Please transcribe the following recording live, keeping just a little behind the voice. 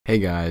Hey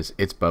guys,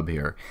 it's Bub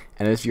here,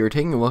 and if you're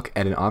taking a look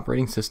at an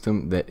operating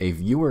system that a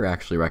viewer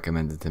actually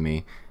recommended to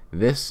me,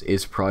 this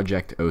is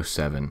Project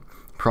 07.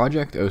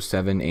 Project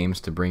 07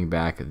 aims to bring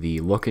back the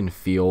look and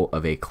feel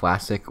of a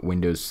classic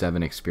Windows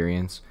 7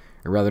 experience,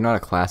 or rather not a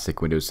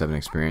classic Windows 7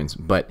 experience,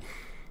 but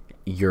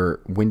your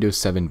Windows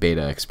 7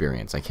 beta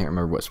experience. I can't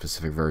remember what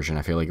specific version.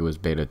 I feel like it was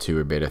beta 2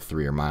 or beta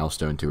 3 or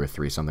milestone 2 or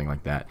 3, something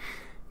like that.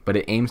 But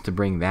it aims to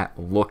bring that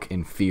look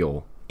and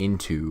feel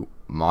into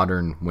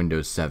modern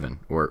Windows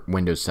 7, or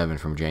Windows 7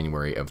 from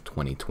January of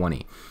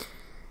 2020.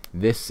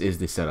 This is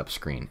the setup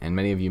screen, and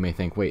many of you may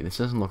think, wait, this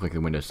doesn't look like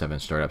the Windows 7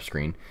 startup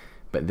screen,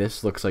 but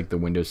this looks like the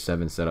Windows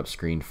 7 setup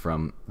screen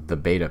from the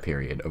beta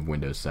period of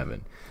Windows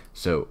 7.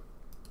 So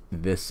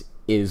this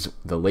is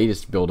the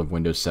latest build of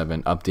Windows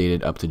 7,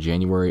 updated up to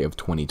January of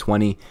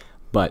 2020,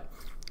 but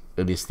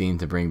it is themed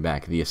to bring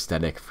back the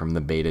aesthetic from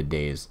the beta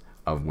days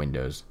of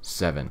Windows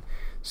 7.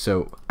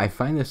 So I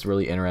find this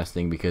really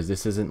interesting because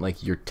this isn't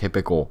like your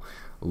typical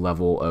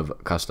level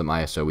of custom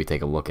ISO we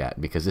take a look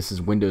at, because this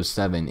is Windows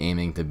 7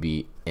 aiming to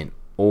be an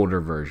older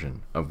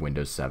version of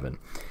Windows 7.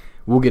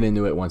 We'll get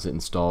into it once it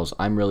installs.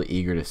 I'm really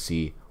eager to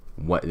see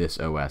what this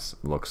OS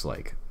looks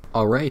like.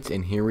 Alright,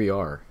 and here we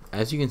are.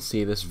 As you can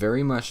see, this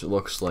very much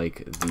looks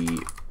like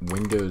the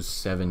Windows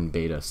 7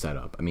 beta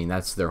setup. I mean,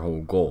 that's their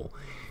whole goal.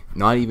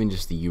 Not even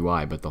just the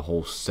UI, but the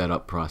whole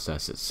setup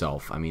process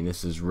itself. I mean,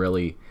 this is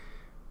really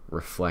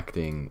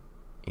reflecting,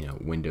 you know,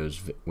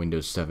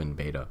 Windows 7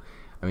 beta.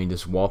 I mean,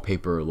 this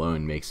wallpaper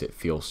alone makes it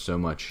feel so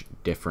much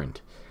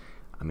different.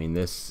 I mean,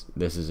 this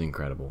is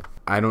incredible.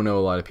 I don't know a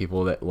lot of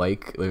people that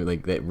like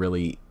that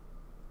really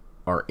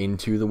are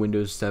into the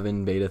Windows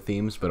 7 beta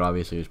themes, but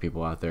obviously there's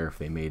people out there if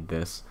they made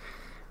this.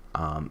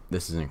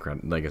 This is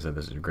incredible. Like I said,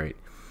 this is great.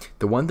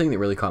 The one thing that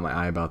really caught my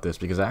eye about this,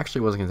 because I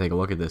actually wasn't going to take a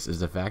look at this, is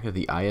the fact that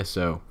the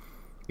ISO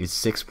is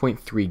 6.3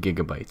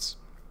 gigabytes,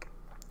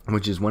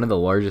 which is one of the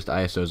largest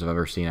ISOs I've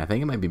ever seen. I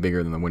think it might be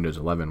bigger than the Windows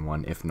 11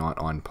 one, if not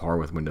on par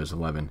with Windows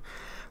 11.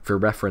 For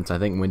reference, I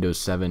think Windows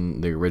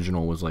 7, the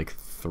original, was like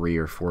 3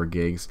 or 4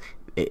 gigs.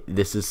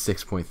 This is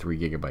 6.3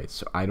 gigabytes.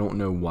 So I don't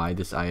know why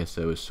this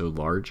ISO is so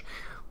large,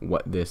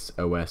 what this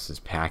OS is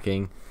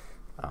packing.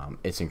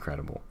 It's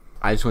incredible.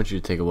 I just want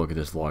you to take a look at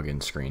this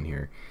login screen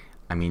here.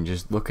 I mean,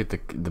 just look at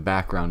the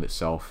background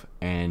itself,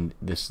 and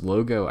this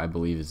logo, I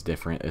believe, is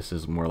different. This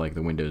is more like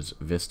the Windows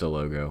Vista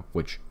logo,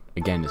 which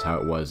again is how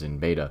it was in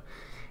beta.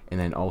 And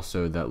then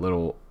also that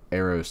little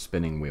arrow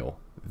spinning wheel,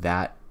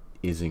 that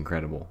is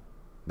incredible.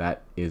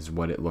 That is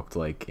what it looked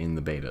like in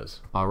the betas.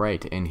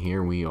 Alright, and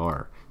here we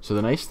are. So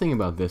the nice thing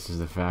about this is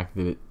the fact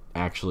that it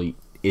actually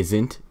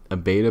isn't a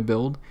beta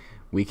build.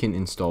 We can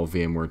install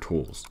VMware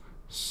tools.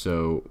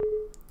 So,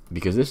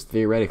 because this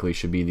theoretically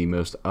should be the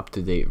most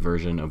up-to-date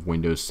version of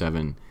Windows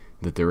 7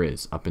 that there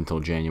is, up until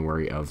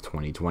January of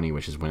 2020,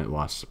 which is when it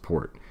lost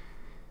support.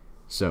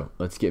 So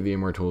let's get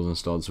VMware tools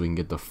installed so we can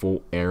get the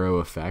full Aero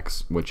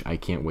effects, which I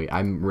can't wait. I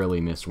really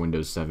miss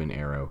Windows 7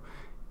 Aero.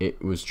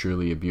 It was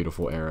truly a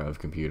beautiful era of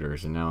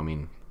computers, and now, I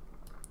mean,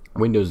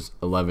 Windows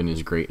 11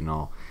 is great and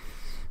all.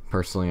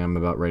 Personally, I'm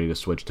about ready to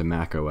switch to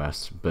Mac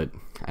OS, but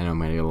I know I'm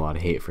going to get a lot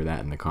of hate for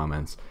that in the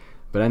comments.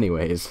 But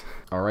anyways,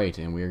 alright,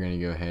 and we're going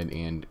to go ahead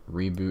and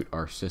reboot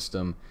our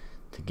system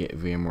to get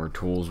VMware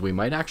tools. We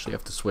might actually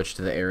have to switch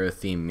to the Aero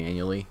theme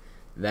manually.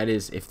 That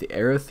is, if the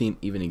Aero theme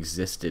even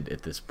existed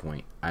at this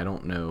point. I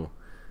don't know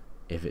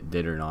if it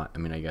did or not. I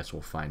mean, I guess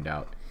we'll find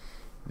out.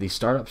 The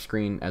startup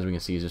screen, as we can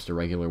see, is just a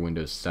regular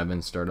Windows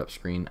 7 startup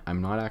screen.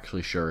 I'm not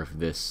actually sure if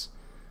this...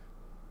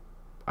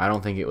 I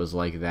don't think it was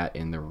like that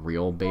in the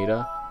real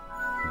beta,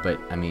 but,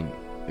 I mean,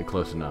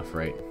 close enough,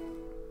 right?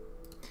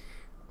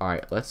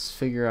 Alright, let's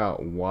figure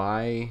out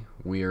why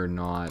we are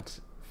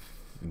not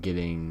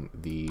getting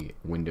the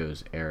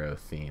Windows Aero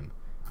theme.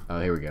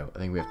 Oh, here we go. I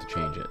think we have to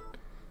change it.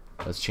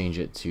 Let's change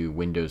it to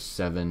Windows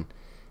 7,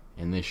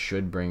 and this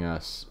should bring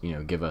us, you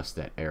know, give us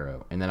that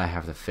arrow. And then I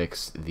have to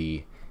fix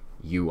the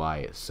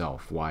UI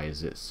itself. Why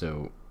is it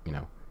so, you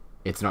know,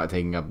 it's not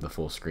taking up the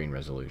full screen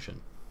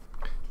resolution.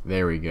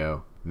 There we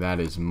go. That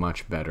is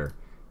much better.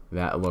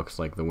 That looks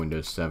like the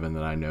Windows 7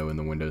 that I know and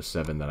the Windows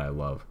 7 that I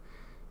love.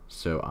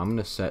 So I'm going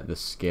to set the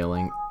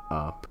scaling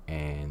up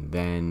and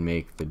then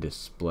make the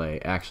display.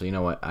 Actually, you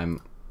know what?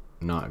 I'm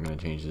not going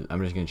to change it.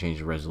 I'm just going to change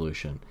the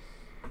resolution.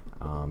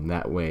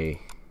 That way,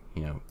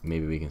 you know,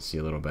 maybe we can see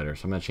a little better.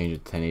 So I'm going to change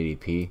it to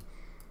 1080p,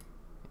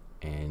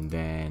 and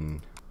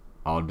then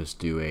I'll just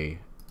do a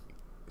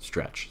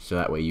stretch so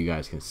that way you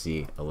guys can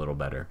see a little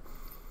better.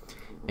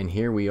 And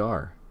here we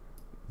are.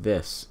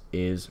 This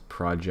is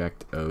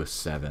Project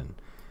 07.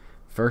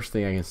 First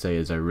thing I can say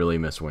is I really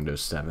miss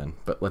Windows 7,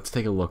 but let's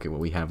take a look at what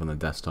we have on the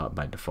desktop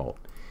by default.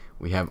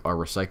 We have our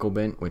recycle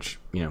bin, which,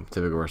 you know,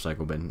 typical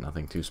recycle bin,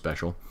 nothing too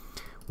special.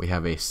 We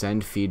have a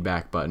send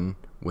feedback button,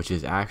 which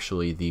is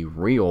actually the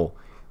real,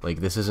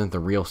 like, this isn't the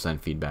real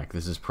send feedback,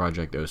 this is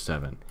Project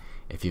 07.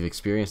 If you've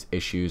experienced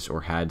issues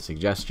or had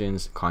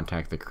suggestions,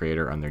 contact the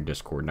creator on their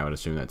Discord, and I would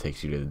assume that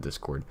takes you to the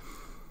Discord.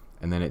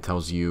 And then it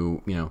tells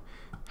you, you know,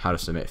 how to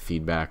submit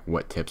feedback,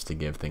 what tips to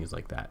give, things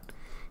like that.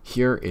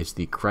 Here is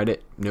the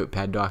credit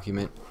notepad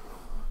document.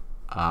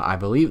 I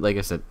believe, like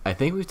I said, I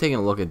think we've taken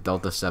a look at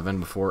Delta 7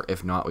 before.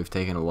 If not, we've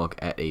taken a look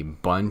at a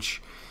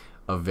bunch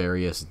of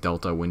various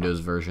Delta Windows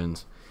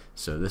versions.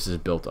 So this is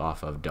built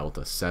off of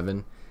Delta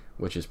 7,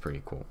 which is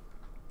pretty cool.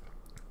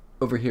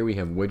 Over here we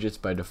have widgets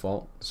by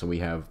default. So we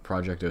have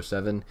Project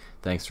 07.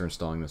 Thanks for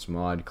installing this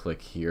mod.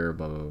 Click here,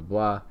 blah, blah, blah,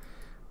 blah.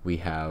 We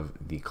have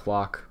the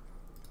clock,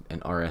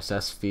 an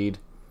RSS feed,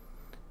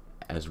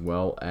 as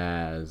well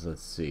as,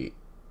 let's see,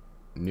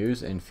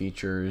 news and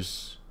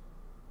features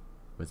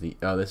with the,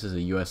 oh, this is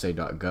a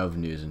USA.gov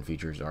news and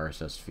features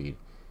RSS feed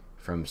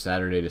from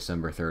Saturday,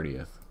 December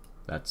 30th.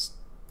 That's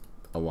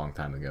a long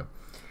time ago.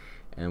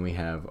 And we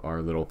have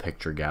our little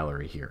picture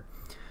gallery here.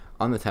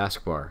 On the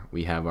taskbar,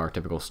 we have our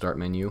typical start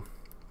menu.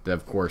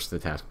 Of course, the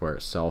taskbar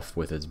itself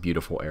with its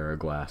beautiful arrow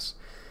glass.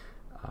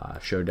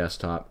 Show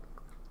desktop,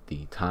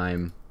 the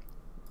time,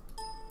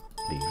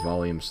 the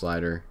volume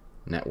slider,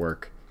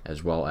 network,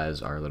 as well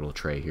as our little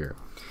tray here.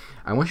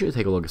 I want you to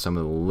take a look at some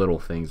of the little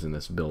things in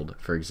this build.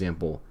 For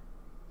example,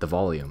 the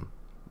volume.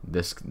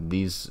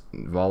 These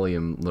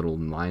volume little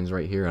lines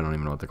right here, I don't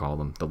even know what to call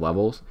them, the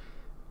levels.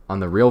 On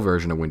the real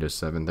version of Windows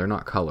 7, they're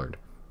not colored,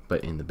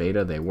 but in the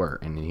beta they were,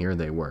 and in here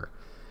they were.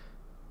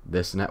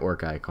 This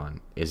network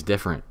icon is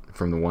different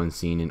from the one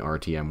seen in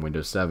RTM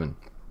Windows 7.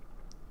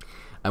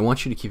 I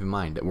want you to keep in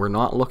mind that we're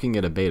not looking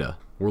at a beta.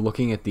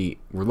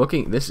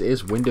 This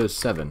is Windows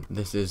 7.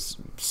 This is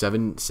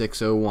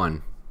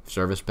 7601,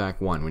 Service Pack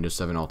 1, Windows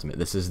 7 Ultimate.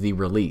 This is the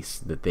release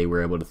that they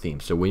were able to theme.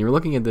 So when you're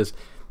looking at this,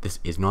 this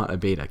is not a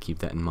beta. Keep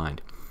that in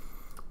mind.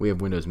 We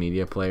have Windows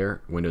Media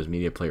Player, Windows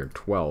Media Player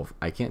 12.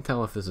 I can't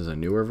tell if this is a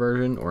newer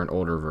version or an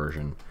older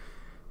version,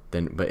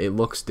 but it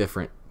looks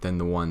different than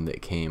the one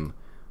that came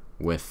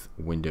with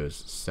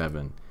Windows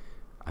 7.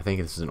 I think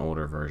this is an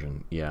older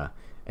version, yeah.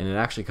 And it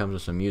actually comes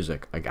with some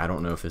music. Like, I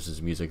don't know if this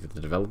is music that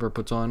the developer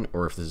puts on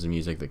or if this is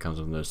music that comes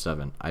with Windows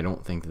 7. I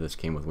don't think that this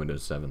came with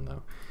Windows 7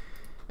 though.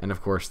 And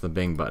of course the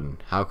Bing button.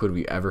 How could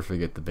we ever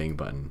forget the Bing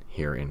button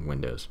here in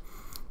Windows?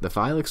 The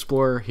File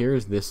Explorer,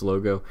 here's this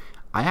logo.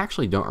 I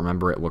actually don't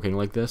remember it looking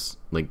like this,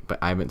 but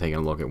I haven't taken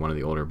a look at one of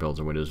the older builds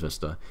of Windows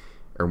Vista,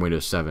 or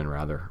Windows 7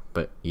 rather.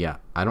 But yeah,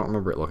 I don't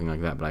remember it looking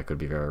like that, but I could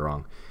be very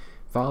wrong.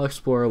 File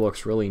Explorer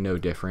looks really no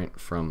different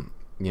from,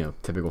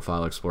 typical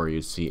File Explorer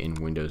you'd see in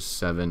Windows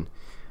 7.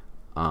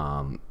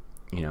 I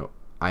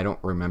don't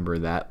remember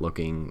that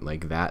looking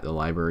like that, the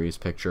libraries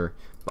picture.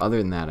 But other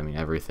than that, I mean,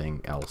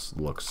 everything else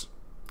looks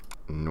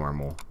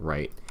normal,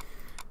 right?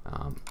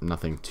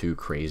 Nothing too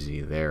crazy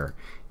there.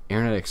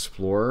 Internet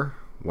Explorer,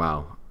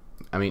 wow.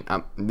 I mean,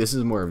 this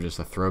is more of just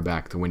a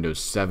throwback to Windows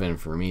 7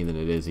 for me than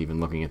it is even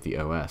looking at the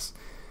OS.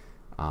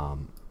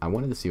 I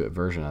wanted to see what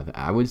version of it.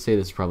 I would say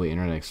this is probably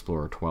Internet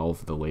Explorer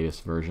 12, the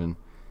latest version.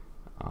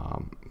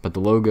 But the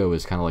logo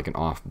is kind of like an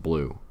off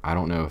blue. I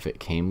don't know if it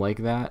came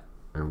like that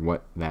or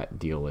what that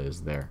deal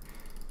is there.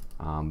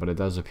 But it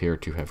does appear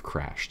to have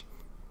crashed.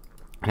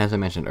 And as I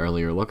mentioned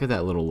earlier, look at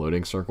that little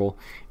loading circle.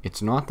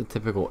 It's not the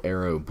typical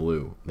arrow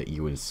blue that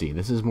you would see.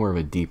 This is more of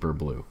a deeper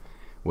blue,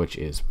 which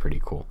is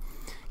pretty cool.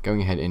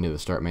 Going ahead into the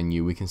start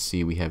menu, we can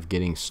see we have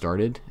getting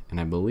started, and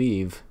I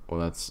believe, well,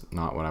 that's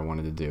not what I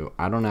wanted to do.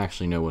 I don't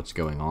actually know what's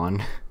going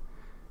on.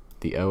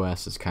 The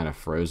OS is kind of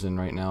frozen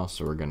right now,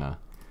 so we're gonna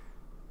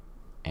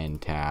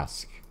end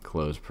task,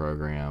 close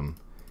program,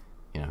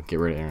 get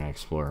rid of Internet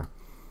Explorer.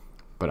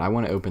 But I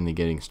want to open the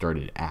Getting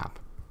Started app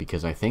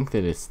because I think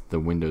that it's the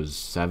Windows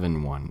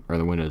 7 one or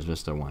the Windows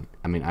Vista one.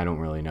 I mean, I don't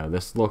really know.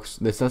 This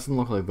doesn't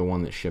look like the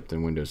one that shipped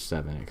in Windows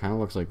 7. It kind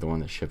of looks like the one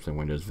that shipped in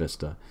Windows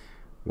Vista,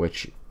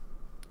 which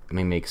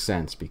makes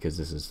sense because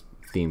this is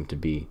themed to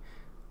be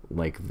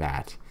like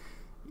that.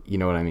 You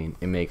know what I mean?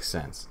 It makes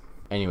sense.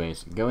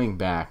 Anyways, going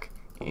back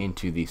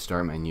into the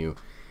start menu,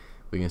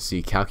 we can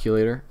see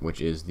calculator,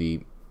 which is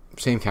the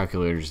same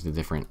calculator, just a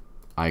different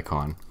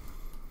icon.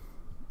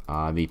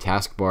 The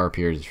taskbar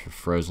appears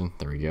frozen.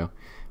 There we go.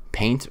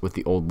 Paint with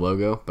the old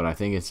logo, but I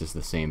think it's just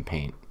the same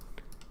paint.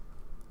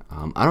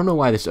 I don't know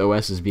why this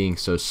OS is being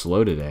so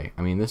slow today.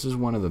 I mean, this is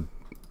one of the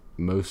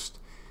most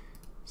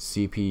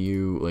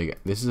CPU,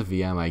 this is a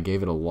VM. I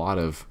gave it a lot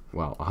of,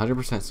 100%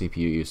 CPU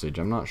usage.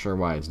 I'm not sure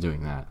why it's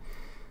doing that.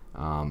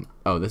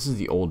 Oh, this is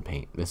the old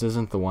paint. This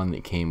isn't the one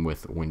that came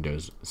with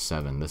Windows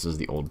 7. This is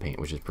the old paint,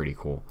 which is pretty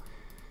cool.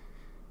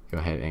 Go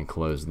ahead and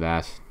close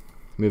that.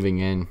 Moving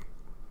in,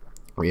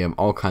 we have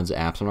all kinds of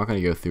apps. I'm not going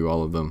to go through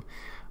all of them.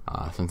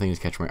 Some things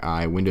catch my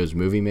eye. Windows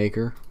Movie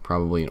Maker,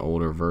 probably an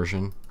older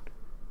version.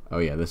 Oh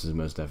yeah, this is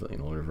most definitely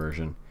an older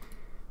version.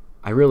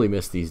 I really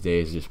miss these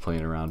days just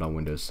playing around on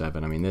Windows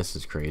 7. I mean, this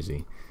is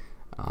crazy.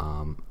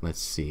 Let's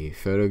see.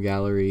 Photo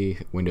Gallery,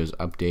 Windows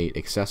Update,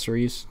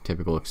 Accessories,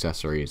 typical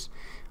accessories.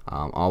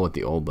 All with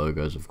the old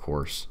logos, of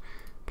course.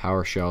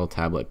 PowerShell,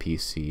 tablet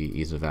PC,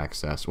 ease of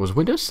access. Was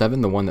Windows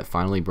 7 the one that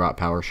finally brought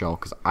PowerShell?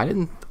 Because I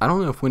don't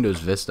know if Windows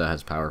Vista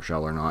has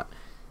PowerShell or not.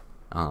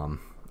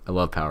 I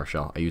love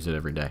PowerShell. I use it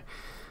every day.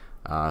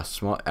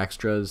 Small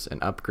extras and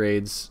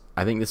upgrades.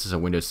 I think this is a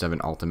Windows 7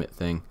 Ultimate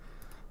thing.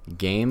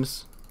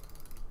 Games.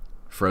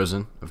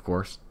 Frozen, of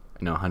course.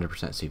 No, 100%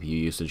 CPU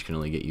usage can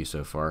only get you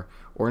so far.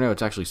 Or no,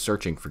 it's actually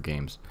searching for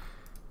games.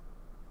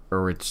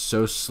 or it's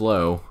so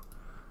slow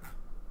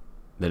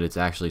that it's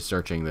actually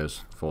searching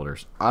those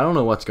folders. I don't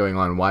know what's going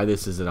on, why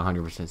this is at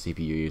 100% CPU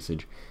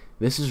usage.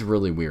 This is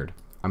really weird.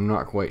 I'm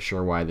not quite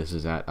sure why this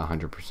is at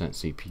 100%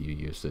 CPU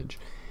usage.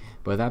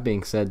 But that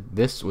being said,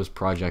 this was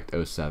Project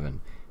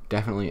 07.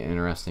 Definitely an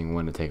interesting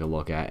one to take a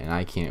look at, and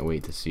I can't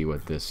wait to see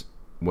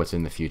what's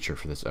in the future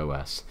for this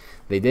OS.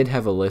 They did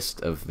have a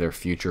list of their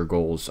future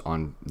goals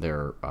on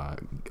their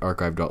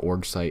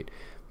archive.org site,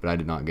 but I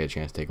did not get a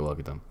chance to take a look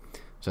at them.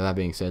 So that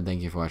being said,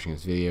 thank you for watching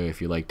this video. If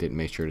you liked it,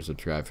 make sure to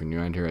subscribe for new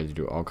enter as I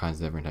do all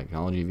kinds of different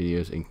technology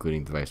videos,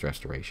 including device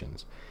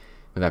restorations.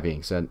 With that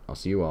being said, I'll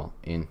see you all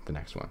in the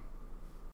next one.